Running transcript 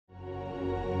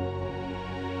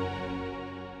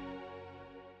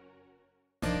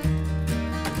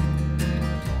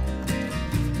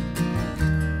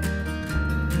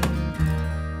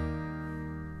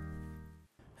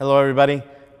Hello, everybody.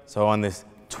 So on this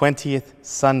 20th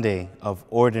Sunday of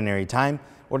ordinary time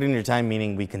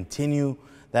meaning we continue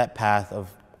that path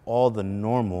of all the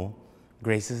normal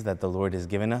graces that the Lord has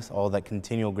given us, all that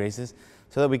continual graces,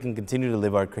 so that we can continue to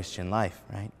live our Christian life,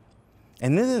 right?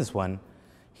 And in this one,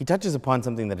 he touches upon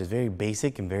something that is very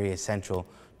basic and very essential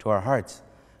to our hearts,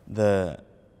 the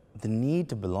need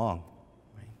to belong,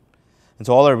 right? And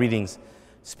so all our readings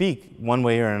speak one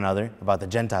way or another about the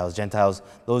Gentiles,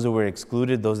 those who were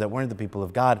excluded, those that weren't the people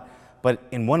of God, but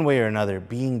in one way or another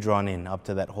being drawn in up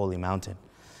to that holy mountain.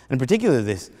 In particular,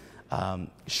 this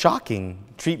shocking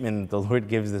treatment the Lord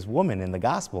gives this woman in the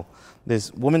gospel,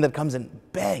 this woman that comes and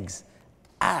begs,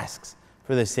 asks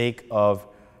for the sake of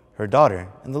her daughter,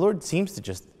 and the Lord seems to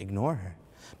just ignore her.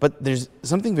 But there's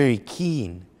something very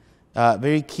key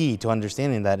to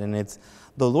understanding that, and it's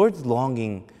the Lord's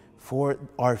longing for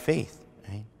our faith.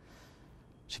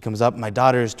 She comes up, my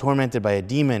daughter is tormented by a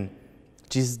demon.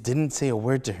 Jesus didn't say a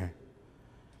word to her.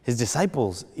 His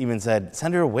disciples even said,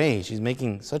 send her away. She's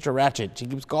making such a ratchet. She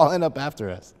keeps calling up after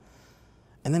us.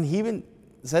 And then he even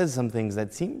says some things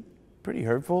that seem pretty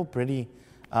hurtful, pretty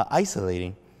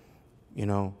isolating. You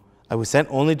know, I was sent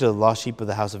only to the lost sheep of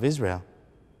the house of Israel.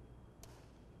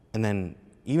 And then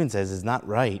even says it's not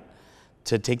right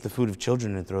to take the food of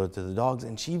children and throw it to the dogs.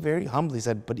 And she very humbly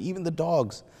said, but even the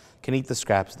dogs can eat the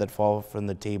scraps that fall from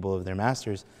the table of their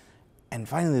masters. And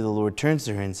finally, the Lord turns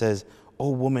to her and says,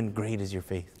 "O woman, great is your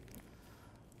faith."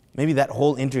 Maybe that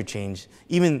whole interchange,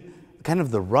 even kind of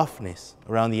the roughness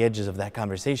around the edges of that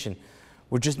conversation,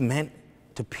 were just meant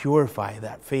to purify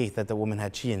that faith that the woman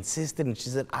had. She insisted and she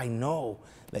said, I know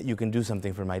that you can do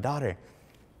something for my daughter.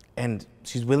 And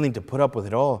she's willing to put up with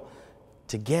it all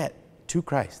to get to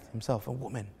Christ himself. A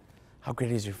woman, how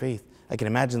great is your faith? I can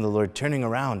imagine the Lord turning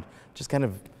around, just kind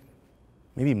of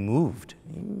maybe moved,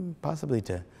 possibly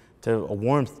to a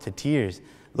warmth, to tears,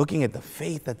 looking at the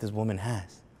faith that this woman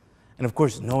has. And of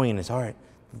course, knowing in his heart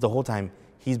that the whole time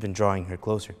he's been drawing her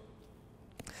closer.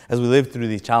 As we live through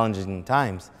these challenging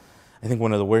times, I think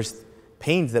one of the worst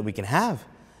pains that we can have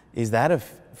is that of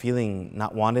feeling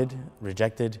not wanted,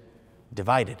 rejected,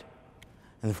 divided.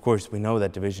 And of course, we know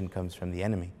that division comes from the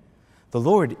enemy. The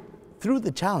Lord, through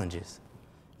the challenges,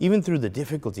 even through the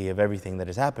difficulty of everything that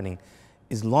is happening,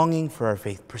 is longing for our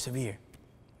faith. Persevere.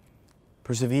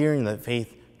 Persevere in that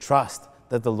faith, trust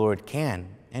that the Lord can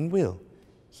and will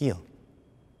heal.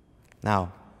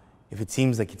 Now, if it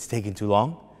seems like it's taken too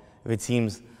long, if it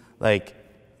seems like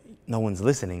no one's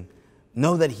listening,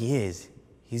 know that he is.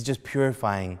 He's just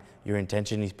purifying your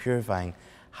intention. He's purifying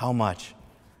how much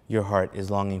your heart is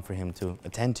longing for him to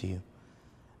attend to you.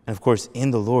 And of course,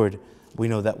 in the Lord, we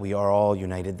know that we are all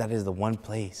united. That is the one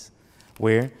place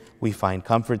where we find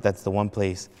comfort. That's the one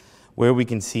place where we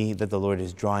can see that the Lord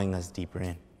is drawing us deeper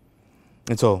in.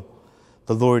 And so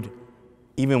the Lord,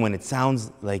 even when it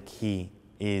sounds like he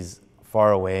is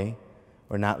far away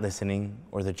or not listening,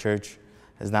 or the church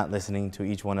is not listening to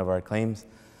each one of our claims,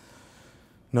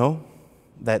 know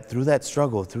that through that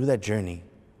struggle, through that journey,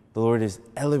 the Lord is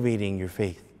elevating your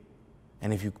faith.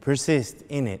 And if you persist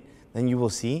in it, then you will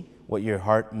see what your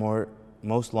heart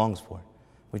most longs for,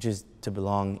 which is to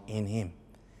belong in him,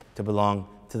 to belong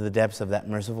to the depths of that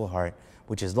merciful heart,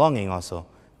 which is longing also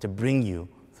to bring you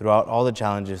throughout all the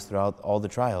challenges, throughout all the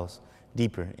trials,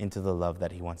 deeper into the love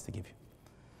that he wants to give you.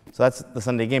 So that's the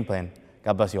Sunday game plan.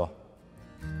 God bless you all.